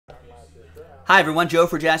Hi everyone, Joe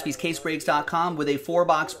for JaspysCaseBreaks.com with a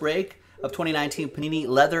 4-box break of 2019 Panini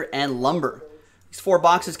Leather and Lumber. These 4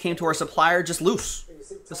 boxes came to our supplier just loose,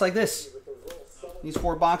 just like this. These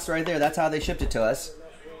 4 boxes right there, that's how they shipped it to us.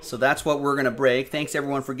 So that's what we're going to break. Thanks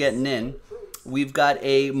everyone for getting in. We've got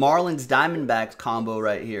a Marlins Diamondbacks combo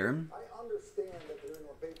right here.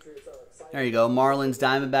 There you go, Marlins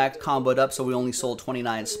Diamondbacks comboed up, so we only sold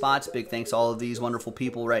 29 spots. Big thanks to all of these wonderful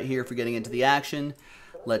people right here for getting into the action.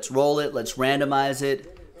 Let's roll it. Let's randomize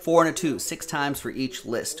it. 4 and a 2, 6 times for each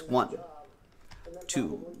list. 1,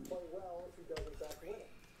 2.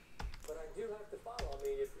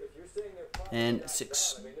 And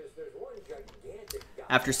 6.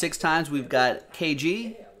 After 6 times, we've got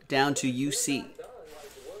KG down to UC.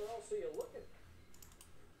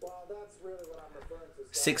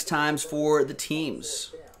 6 times for the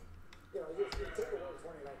teams.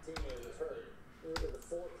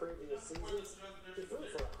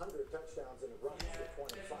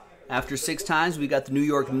 After 6 times, we got the New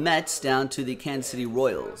York Mets down to the Kansas City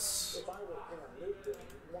Royals.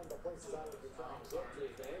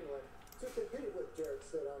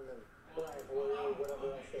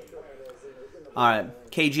 All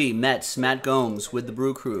right, KG, Mets, Matt Gomes with the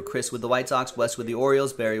Brew Crew, Chris with the White Sox, Wes with the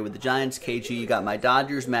Orioles, Barry with the Giants, KG, you got my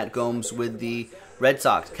Dodgers, Matt Gomes with the Red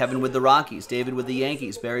Sox, Kevin with the Rockies, David with the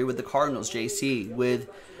Yankees, Barry with the Cardinals, JC with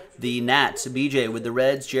the Nats, BJ with the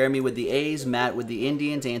Reds, Jeremy with the A's, Matt with the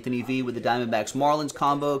Indians, Anthony V with the Diamondbacks Marlins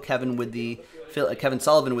combo, Kevin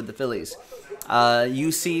Sullivan with the Phillies,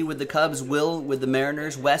 UC with the Cubs, Will with the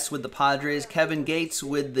Mariners, Wes with the Padres, Kevin Gates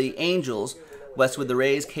with the Angels, Wes with the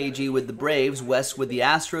Rays, KG with the Braves, Wes with the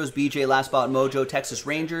Astros, BJ Last Spot Mojo, Texas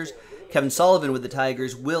Rangers, Kevin Sullivan with the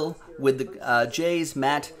Tigers, Will with the Jays,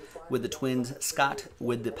 Matt with the Twins, Scott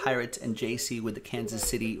with the Pirates, and JC with the Kansas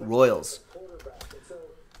City Royals.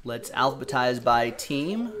 Let's alphabetize by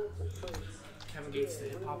team. Kevin Gates, the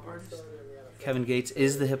hip-hop artist? Kevin Gates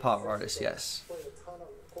is the hip-hop artist, yes.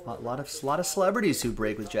 A lot of celebrities who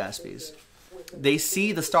break with Jaspys. They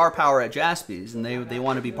see the star power at Jaspys, and they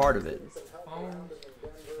want to be part of it.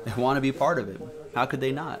 They want to be part of it. How could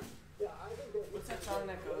they not? What's that song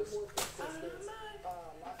that goes?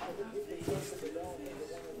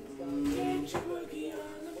 Get your boogie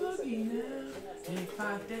on the boogie now. Take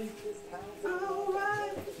 5 days.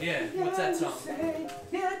 Yeah, what's that song?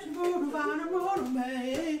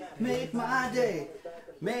 Make my day.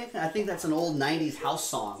 I think that's an old 90s house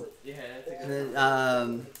song. Yeah,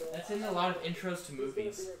 that's in a lot of intros to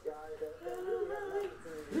movies.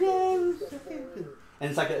 And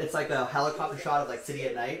it's like a helicopter shot of like City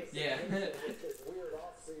at Night. Yeah.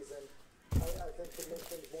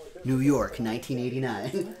 New York,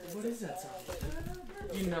 1989. What is that song?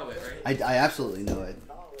 You know it, right? I absolutely know it.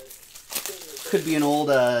 Could be an old,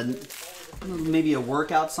 maybe a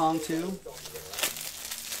workout song too.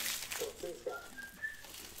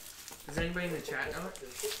 Does anybody in the chat know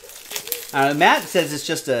it? Matt says it's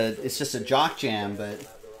just a jock jam, but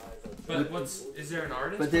is there an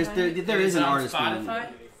artist? But there is an artist. Spotify?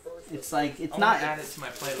 It's like I want to add it to my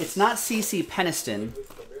playlist. It's not CeCe Peniston.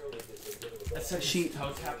 That's such a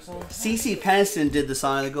toe tap song. CeCe Peniston did the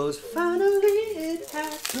song that goes, "Finally it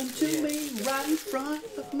happened to me right in front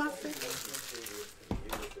of my face.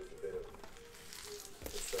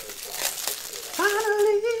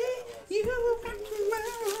 Finally, you got the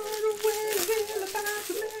world away about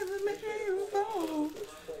to never make you fall.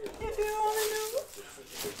 If you only knew."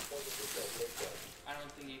 I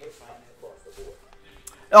don't think you can find it.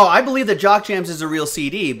 Oh, I believe that Jock Jams is a real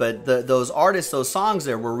CD, but those artists, those songs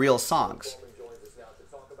there were real songs.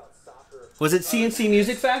 Was it CNC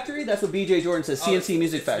Music Factory? That's what BJ Jordan says. CNC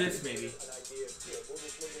Music Factory. This maybe.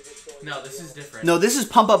 No, this is different. No, this is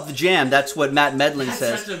Pump Up the Jam. That's what Matt Medlin That's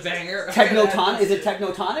says. such a banger. Technotonic? Is it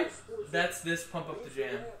Technotonic? That's this Pump Up the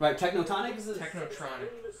Jam. Right, Technotonic? Technotronic.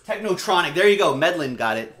 Technotronic. There you go. Medlin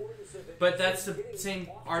got it. But that's the same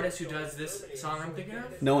artist who does this song I'm thinking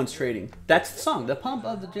of? No one's trading. That's the song, the Pump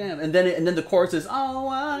Up the Jam. And then the chorus is,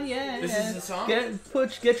 oh, yeah. This is the song?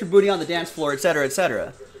 Get your booty on the dance floor, etc.,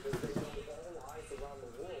 etc.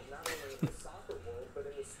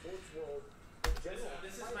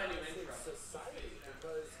 This is my new intro.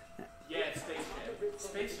 Yeah, it's Space Jam.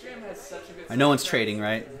 Space Jam has such a good... No one's trading,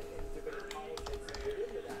 right?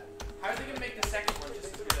 How are they going to make the second one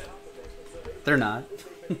just as good? They're not.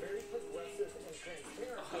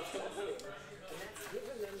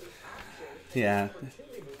 Yeah.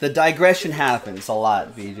 The digression happens a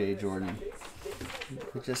lot, BJ Jordan.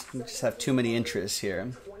 We just have too many interests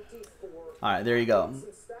here. All right, there you go.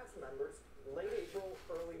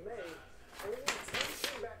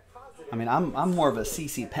 I mean, I'm more of a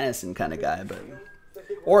CeCe Peniston kind of guy, but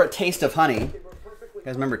or A Taste of Honey. You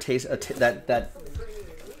guys remember was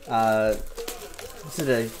it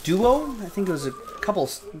a duo? I think it was a couple.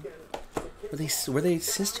 Were they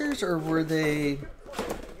sisters or were they?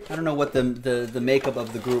 I don't know what the makeup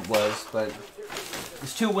of the group was, but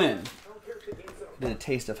it's 2 win. Did A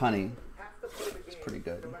Taste of Honey. It's pretty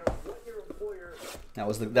good. That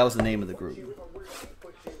was the name of the group.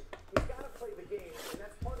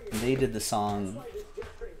 And they did the song.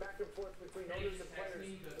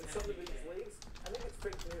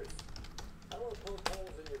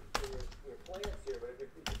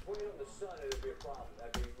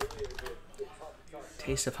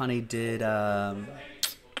 Taste of Honey did.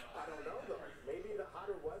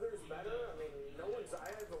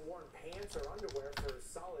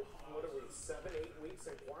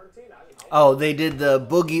 Oh, they did the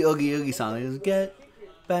Boogie Oogie Oogie song. It was Get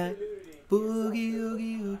Back, Boogie Oogie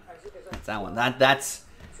Oogie. That's that one.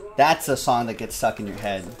 That's a song that gets stuck in your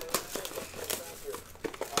head.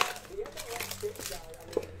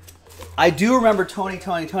 I do remember Tony.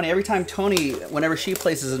 Every time Tony, whenever she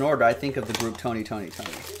places an order, I think of the group Tony.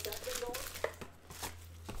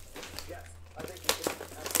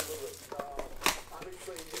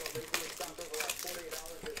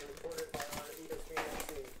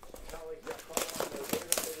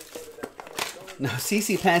 No,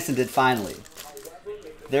 CeCe Peniston did finally.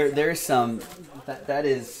 There's some that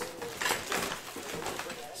is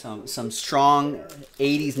some strong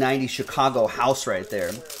 80s 90s Chicago house right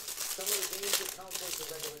there.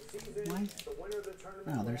 Why?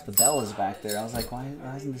 Oh, there's the Bellas back there. I was like, why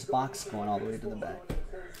isn't this box going all the way to the back?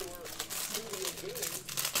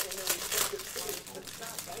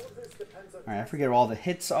 All right, I forget what all the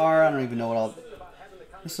hits are. I don't even know what all.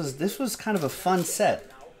 This was kind of a fun set.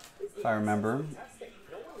 If I remember.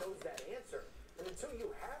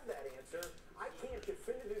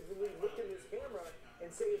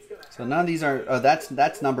 So none of these are. Oh,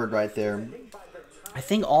 that's numbered right there. I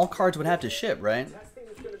think all cards would have to ship, right?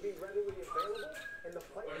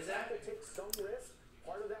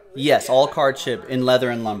 Yes, all cards ship in leather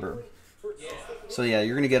and lumber. So yeah,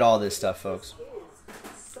 you're gonna get all this stuff, folks.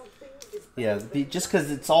 Yeah, just because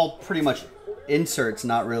it's all pretty much inserts,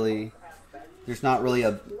 not really. There's not really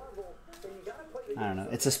a. I don't know.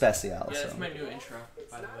 It's a special. Yeah, that's my new intro,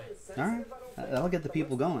 by the way. All right, that'll get the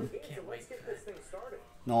people going. Can't wait for that.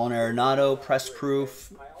 Nolan Arenado, press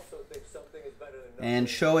proof, and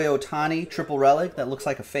Shohei Ohtani, triple relic. That looks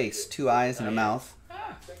like a face, 2 eyes and a mouth.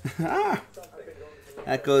 Ah.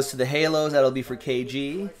 That goes to the Halos. That'll be for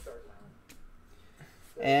KG.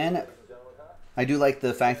 And I do like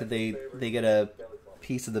the fact that they get a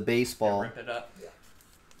piece of the baseball. Rip it up.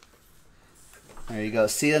 There you go.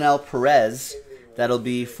 Cionel Perez. That'll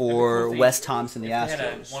be for Wes Thompson, the Astros. They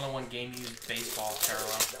had a one-on-one game-used baseball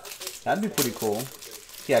parallel. That'd be pretty cool.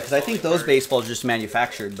 Yeah, because I think those baseballs are just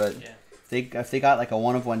manufactured, but if they got like a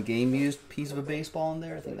one-of-one game-used piece of a baseball in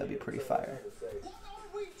there, I think that'd be pretty fire.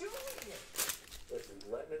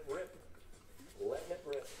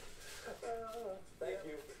 Thank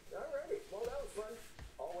you. All righty. Well, that was fun.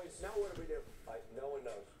 Always. Now what do we do? No one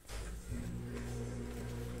knows.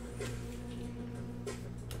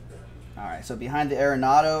 All right, so behind the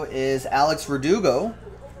Arenado is Alex Verdugo,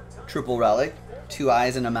 triple relic, 2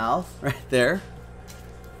 eyes and a mouth right there.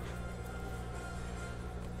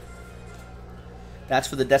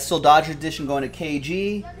 That's still Dodger edition going to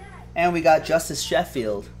KG. And we got Justice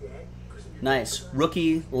Sheffield. Nice.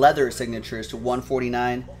 Rookie leather signatures to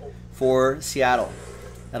 149 for Seattle.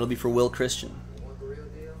 That'll be for Will Christian.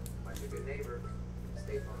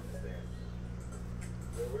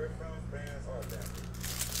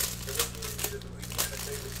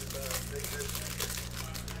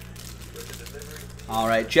 All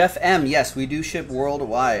right, Jeff M. Yes, we do ship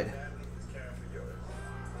worldwide.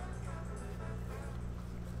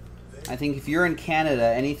 I think if you're in Canada,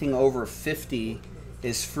 anything over 50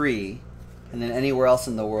 is free. And then anywhere else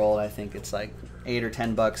in the world, I think it's like $8 or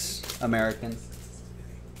 $10 American.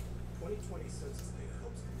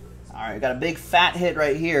 All right, got a big fat hit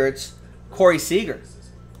right here. It's Corey Seager.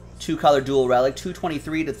 2-color dual relic,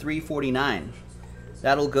 223 to 349.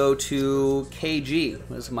 That'll go to KG.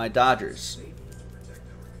 Those are my Dodgers.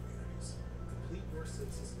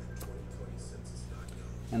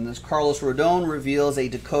 And this Carlos Rodon reveals a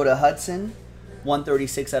Dakota Hudson,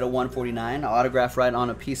 136 out of 149, autograph right on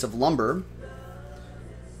a piece of lumber.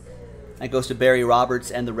 That goes to Barry Roberts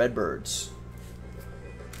and the Redbirds.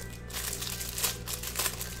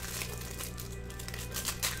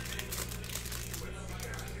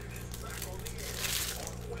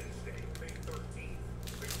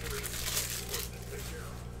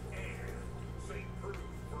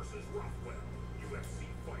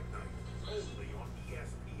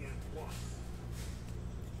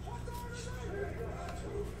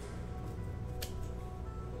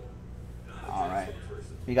 All right.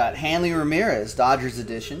 We got Hanley Ramirez, Dodgers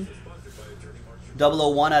edition.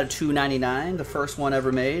 001 out of 299, the first one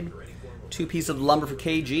ever made. 2 pieces of lumber for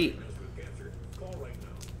KG.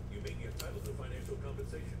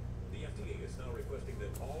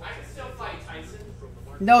 I can still fight Tyson.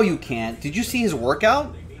 No, you can't. Did you see his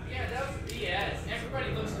workout? Yeah, that was BS.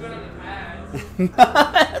 Everybody looks good on the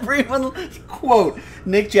pads. Everyone, quote,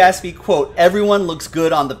 Nick Jaspy, quote, everyone looks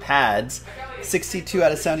good on the pads. 62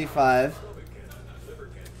 out of 75.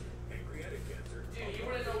 Dude, you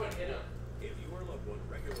wouldn't know what hit him.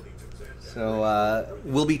 So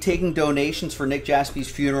we'll be taking donations for Nick Jaspy's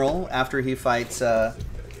funeral after he fights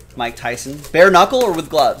Mike Tyson. Bare knuckle or with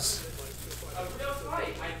gloves? A real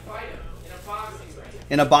fight. I'd fight him in a boxing ring.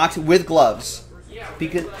 In a box with gloves. Yeah,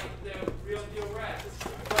 Because like the real deal refs.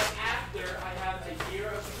 But after I have a year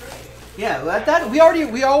of training. yeah, that we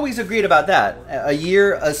always agreed about that.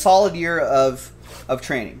 A solid year of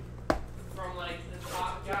training. From like the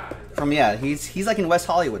top guy. From he's like in West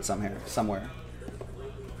Hollywood somewhere.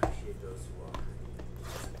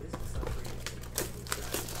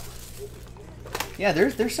 Yeah,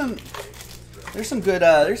 there's some good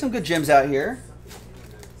gyms out here.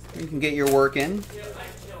 You can get your work in.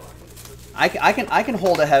 I can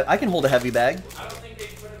hold a heavy bag. I don't think they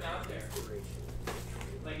put him out there.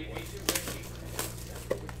 Like if you too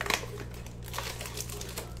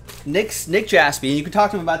risky. Nick Jaspy, and you can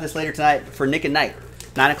talk to him about this later tonight for Nick at Night,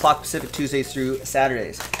 9 o'clock Pacific, Tuesdays through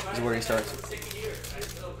Saturdays is where he starts.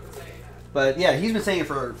 But yeah, he's been saying it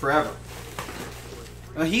for forever.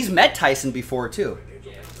 Well, he's met Tyson before too,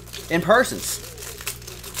 in person.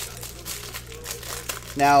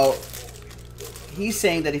 Now, he's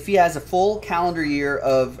saying that if he has a full calendar year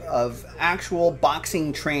of actual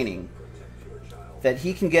boxing training, that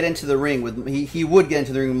he can get into the ring with he would get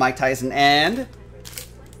into the ring with Mike Tyson and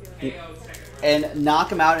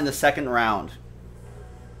knock him out in the second round.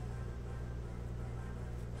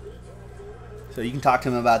 So you can talk to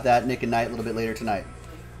him about that, Nick and Knight, a little bit later tonight.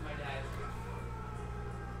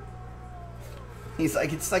 He's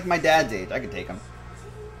like, it's like my dad's age. I could take him.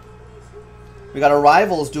 We got a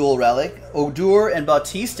Rivals dual relic, Odor and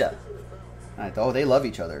Bautista. Oh, they love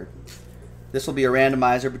each other. This will be a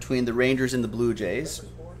randomizer between the Rangers and the Blue Jays.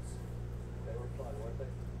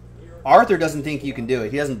 Arthur doesn't think you can do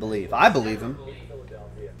it. He doesn't believe. I believe him.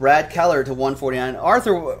 Brad Keller to 149.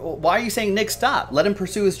 Arthur, why are you saying Nick stop? Let him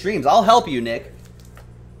pursue his dreams. I'll help you, Nick.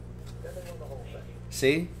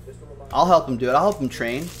 See? I'll help him do it. I'll help him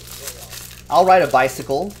train. I'll ride a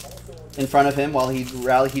bicycle in front of him while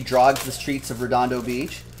he jogs the streets of Redondo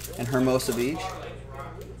Beach and Hermosa Beach.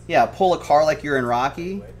 Yeah, pull a car like you're in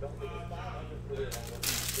Rocky.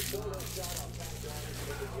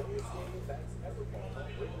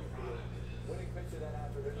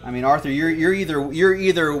 I mean, Arthur, you're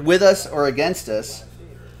either with us or against us.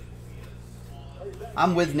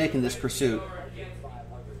 I'm with Nick in this pursuit.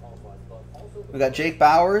 We got Jake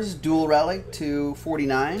Bowers, dual relic to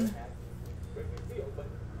 49.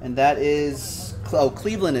 And that is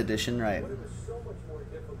Cleveland edition, right?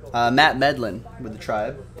 Matt Medlin with the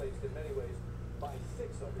Tribe.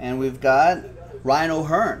 And we've got Ryan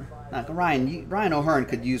O'Hearn. Ryan O'Hearn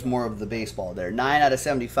could use more of the baseball there. 9 out of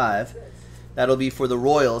 75. That'll be for the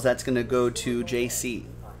Royals. That's going to go to JC.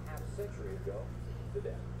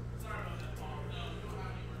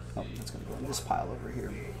 Oh, that's going to go in this pile over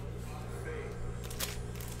here.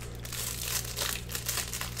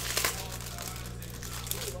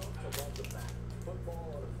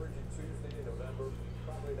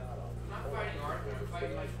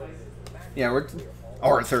 Yeah, we're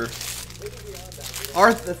Arthur.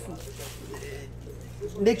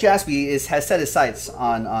 Nick Jaspy has set his sights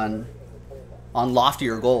on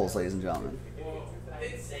loftier goals, ladies and gentlemen.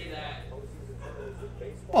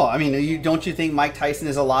 Well, I mean, don't you think Mike Tyson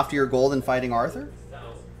is a loftier goal than fighting Arthur?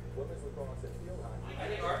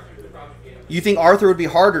 You think Arthur would be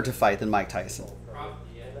harder to fight than Mike Tyson?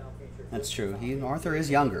 That's true. Arthur is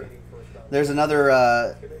younger. There's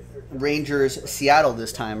another Rangers Seattle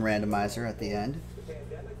this time randomizer at the end.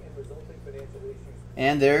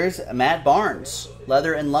 And there's Matt Barnes,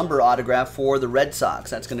 leather and lumber autograph for the Red Sox.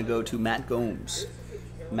 That's going to go to Matt Gomes.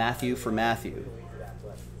 Matthew for Matthew.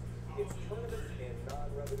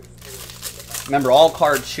 Remember, all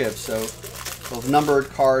cards ship, so those numbered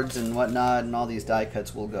cards and whatnot and all these die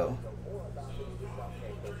cuts will go.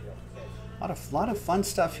 A lot of fun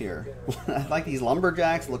stuff here. I like these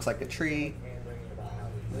lumberjacks. Looks like a tree.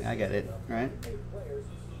 I get it, right?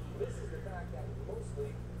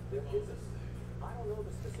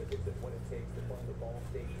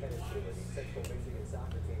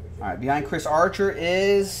 All right, behind Chris Archer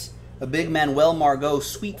is a big Manuel Margot,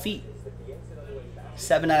 Sweet Feet.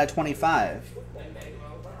 7 out of 25.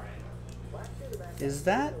 Is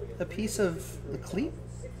that a piece of the cleat?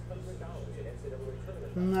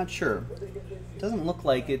 I'm not sure. It doesn't look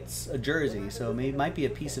like it's a jersey, so it might be a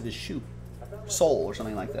piece of his shoe, sole, or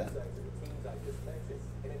something like that.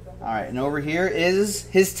 All right, and over here is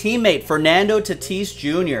his teammate, Fernando Tatis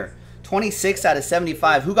Jr. 26 out of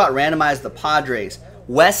 75. Who got randomized? The Padres.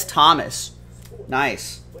 Wes Thomas.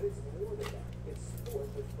 Nice.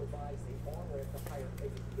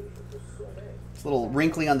 It's a little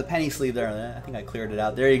wrinkly on the penny sleeve there. I think I cleared it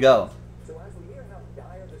out. There you go.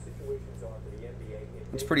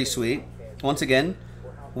 It's pretty sweet. Once again,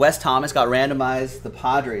 Wes Thomas got randomized the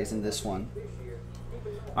Padres in this one.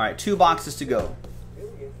 All right, 2 boxes to go.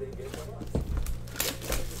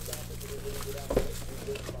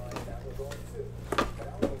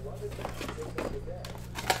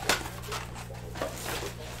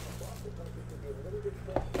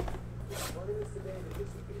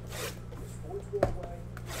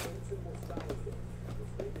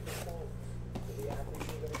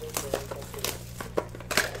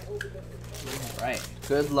 All right,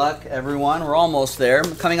 good luck, everyone. We're almost there.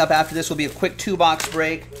 Coming up after this will be a quick 2-box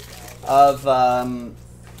break of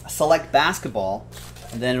select basketball,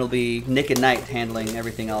 and then it'll be Nick and Knight handling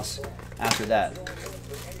everything else after that.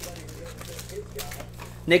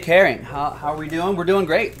 Nick Herring, how are we doing? We're doing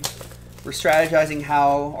great. We're strategizing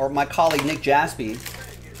how, or my colleague Nick Jaspy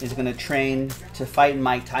is going to train to fight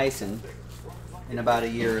Mike Tyson in about a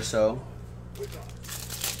year or so.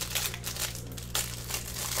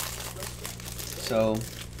 So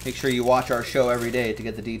make sure you watch our show every day to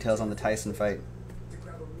get the details on the Tyson fight.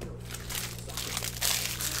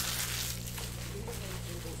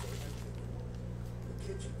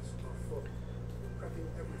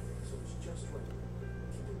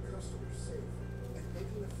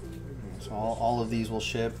 So all of these will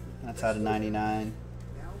ship. That's out of 99.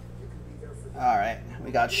 All right,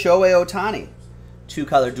 we got Shohei Ohtani,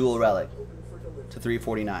 2-color dual relic to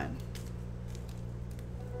 349.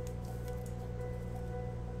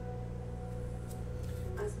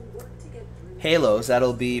 Halos,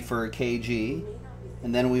 that'll be for KG.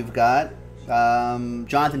 And then we've got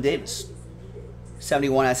Jonathan Davis,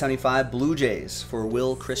 71 out of 75, Blue Jays for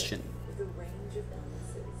Will Christian.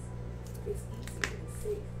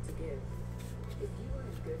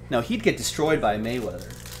 No, he'd get destroyed by Mayweather.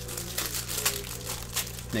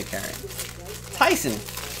 Nick Herring. Tyson,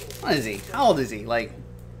 what is he? How old is he? Like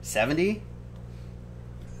 70?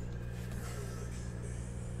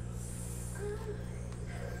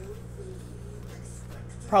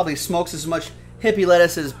 Probably smokes as much hippie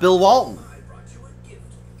lettuce as Bill Walton.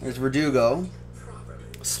 There's Verdugo.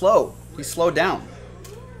 Slow. He's slowed down.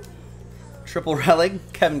 Triple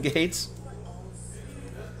relic, Kevin Gates.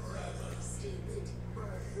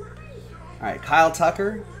 All right, Kyle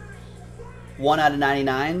Tucker. 1 out of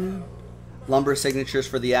 99. Lumber signatures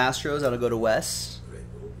for the Astros. That'll go to Wes.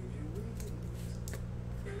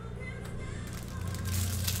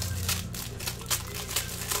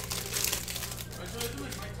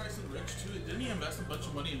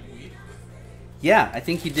 Yeah, I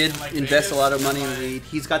think he did invest a lot of money in weed.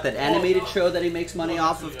 He's got that animated show that he makes money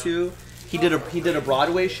off of too. He did a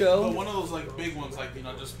Broadway show. But one of those like big ones, like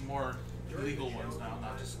just more legal ones now,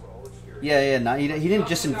 not just. Yeah. No, he didn't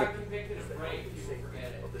just invest.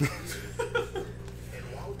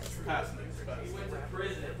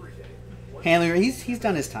 Hanley, he's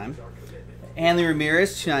done his time. Hanley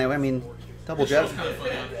Ramirez, I mean, double jeff.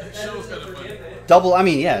 Double. I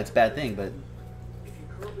mean, yeah, it's a bad thing, but.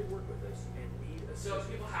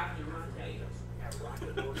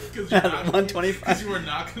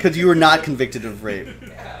 Because you were not convicted of rape.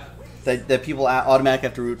 That people automatically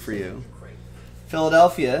have to root for you.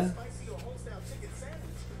 Philadelphia.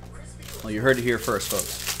 Well, you heard it here first,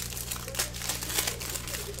 folks.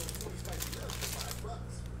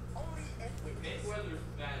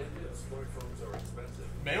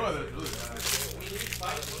 Mayweather's really bad.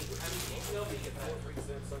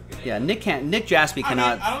 Yeah, Nick Jaspy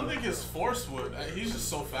cannot. I don't think his force would. He's just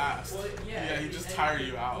so fast. Well, yeah, he just tire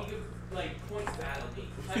you out.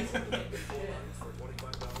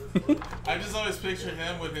 I just always picture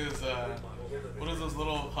him with his what are those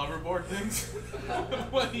little hoverboard things?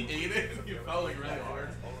 When he ate it, he felt like really hard.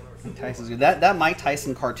 Tyson's good. That Mike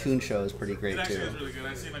Tyson cartoon show is pretty great too. Is really good.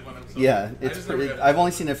 I've seen like one episode. Yeah, it's pretty. I've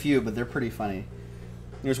only seen a few, but they're pretty funny.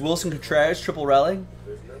 There's Wilson Contreras, triple relic.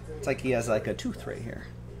 It's like he has like a tooth right here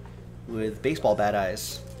with baseball bat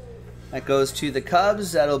eyes. That goes to the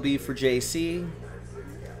Cubs. That'll be for JC.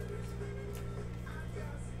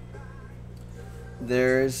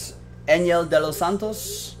 There's Enyel De Los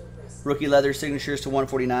Santos, rookie leather signatures to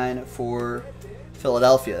 149 for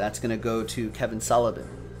Philadelphia. That's going to go to Kevin Sullivan.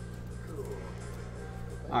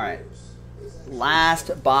 All right.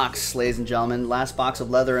 Last box, ladies and gentlemen. Last box of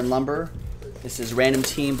leather and lumber. This is random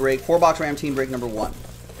team break, 4-box random team break number 1.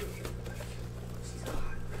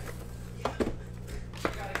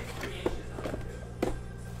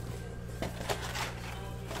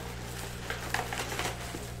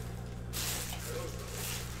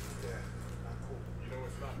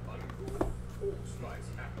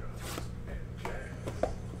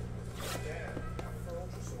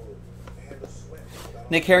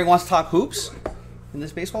 Nick Herring wants to talk hoops in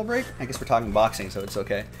this baseball break. I guess we're talking boxing, so it's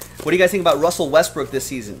okay. What do you guys think about Russell Westbrook this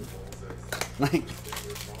season? Like,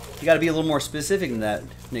 you got to be a little more specific than that,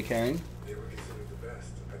 Nick Herring. I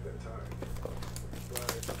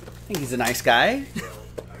think he's a nice guy.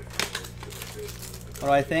 What do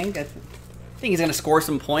I think? I think he's going to score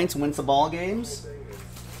some points and win some ball games.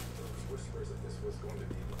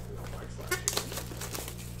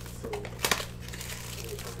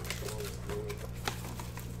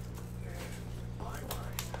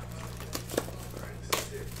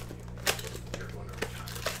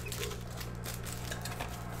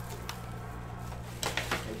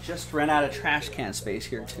 Just ran out of trash can space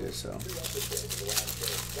here too, so.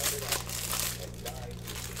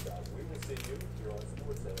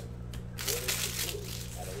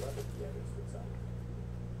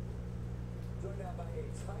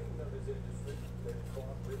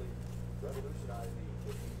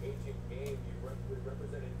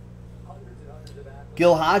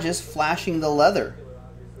 Gil Hodges flashing the leather.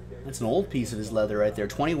 That's an old piece of his leather right there.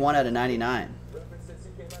 21 out of 99.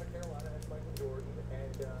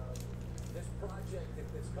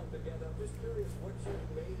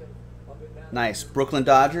 Nice. Brooklyn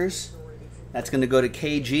Dodgers. That's going to go to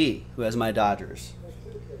KG, who has my Dodgers.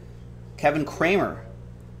 Kevin Kramer.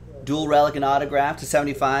 Dual relic and autograph to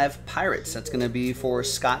 75 Pirates. That's going to be for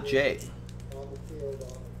Scott J.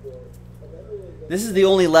 This is the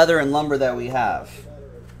only leather and lumber that we have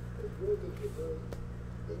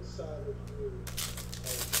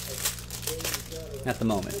at the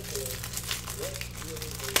moment.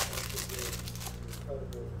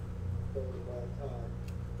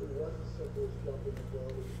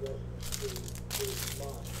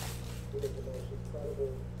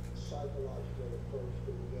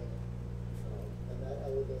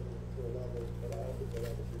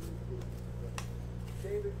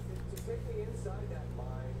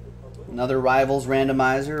 Another Rivals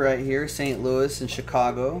randomizer right here, St. Louis and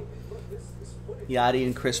Chicago. Yachty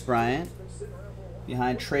and Chris Bryant.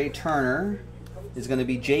 Behind Trey Turner is going to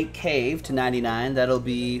be Jake Cave to 99. That'll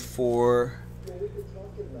be for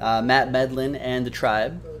Matt Medlin and the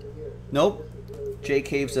Tribe. Nope, Jake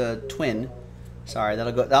Cave's a twin. Sorry,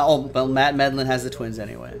 that'll go. Oh, well, Matt Medlin has the Twins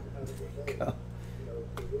anyway. Go.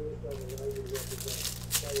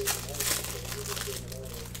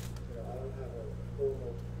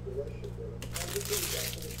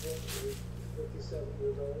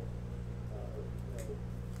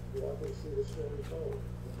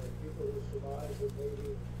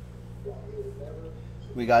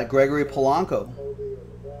 We got Gregory Polanco.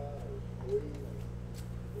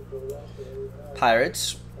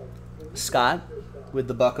 Pirates. Scott with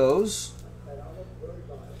the Buccos.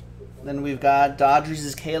 Then we've got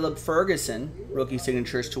Dodgers' Caleb Ferguson. Rookie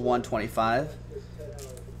signatures to 125.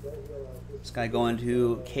 This guy going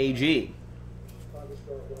to KG.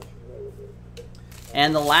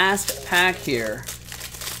 And the last pack here.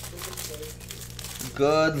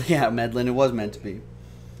 Good. Yeah, Medlin, it was meant to be.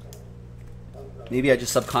 Maybe I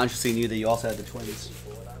just subconsciously knew that you also had the Twins.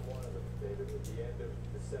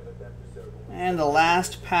 And the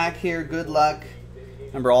last pack here, good luck.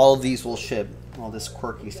 Remember, all of these will ship. All this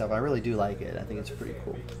quirky stuff. I really do like it. I think it's pretty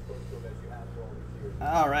cool.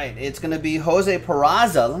 All right, it's going to be Jose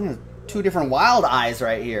Peraza. Look at 2 different wild eyes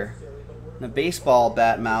right here. And a baseball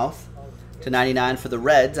bat mouth to 99 for the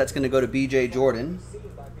Reds. That's going to go to BJ Jordan.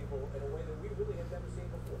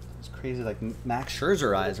 It's crazy, like Max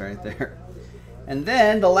Scherzer eyes right there. And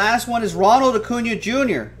then the last one is Ronald Acuna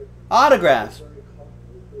Jr. Autograph.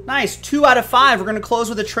 Nice. 2 out of 5. We're going to close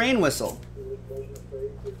with a train whistle.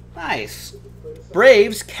 Nice.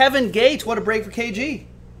 Braves, Kevin Gates. What a break for KG.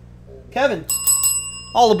 Kevin,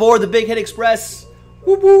 all aboard the Big Hit Express.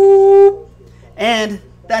 Whoop, whoop. And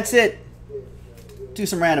that's it. Do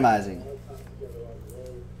some randomizing.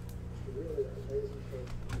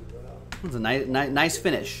 It's a nice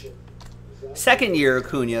finish. Second year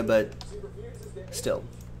Acuna, but still.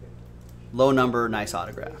 Low number, nice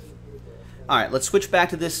autograph. All right, let's switch back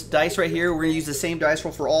to this dice right here. We're going to use the same dice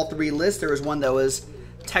roll for all three lists. There was one that was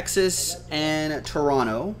Texas and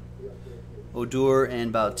Toronto, Odor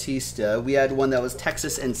and Bautista. We had one that was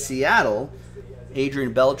Texas and Seattle,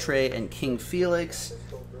 Adrian Beltre and King Felix.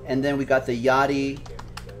 And then we got the Yachty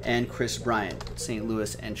and Chris Bryant, St.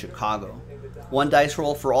 Louis and Chicago. One dice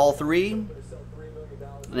roll for all three, and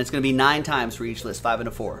it's going to be 9 times for each list, 5 and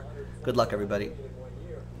a 4. Good luck, everybody.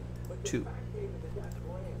 2.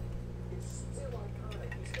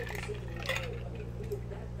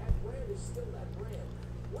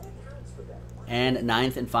 And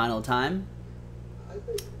 9th and final time.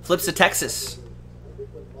 Flips to Texas.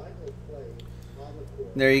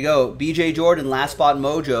 There you go. BJ Jordan, last spot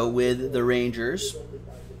mojo with the Rangers.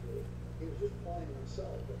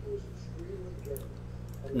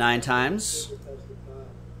 9 times.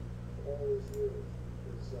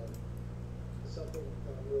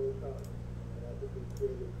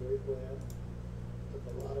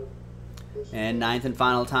 And 9th and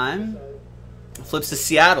final time. Flips to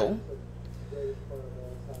Seattle.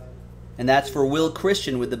 And that's for Will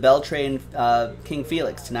Christian with the Beltre and King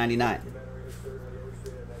Felix to 99.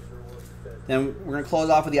 Then we're going to close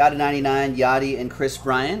off with the out of 99, Yachty and Chris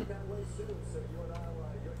Bryant.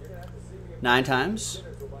 9 times.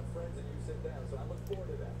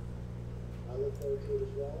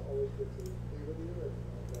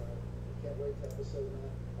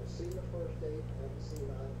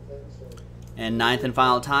 And 9th and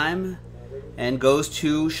final time. And goes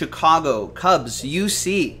to Chicago Cubs,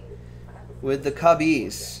 UC, with the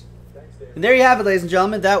Cubbies. And there you have it, ladies and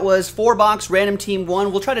gentlemen. That was 4-box random team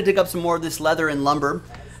 1. We'll try to dig up some more of this leather and lumber.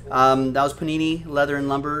 That was Panini Leather and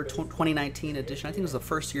Lumber 2019 edition. I think it was the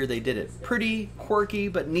first year they did it. Pretty quirky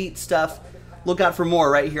but neat stuff. Look out for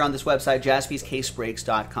more right here on this website,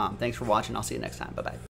 jaspyscasebreaks.com. Thanks for watching. I'll see you next time. Bye-bye.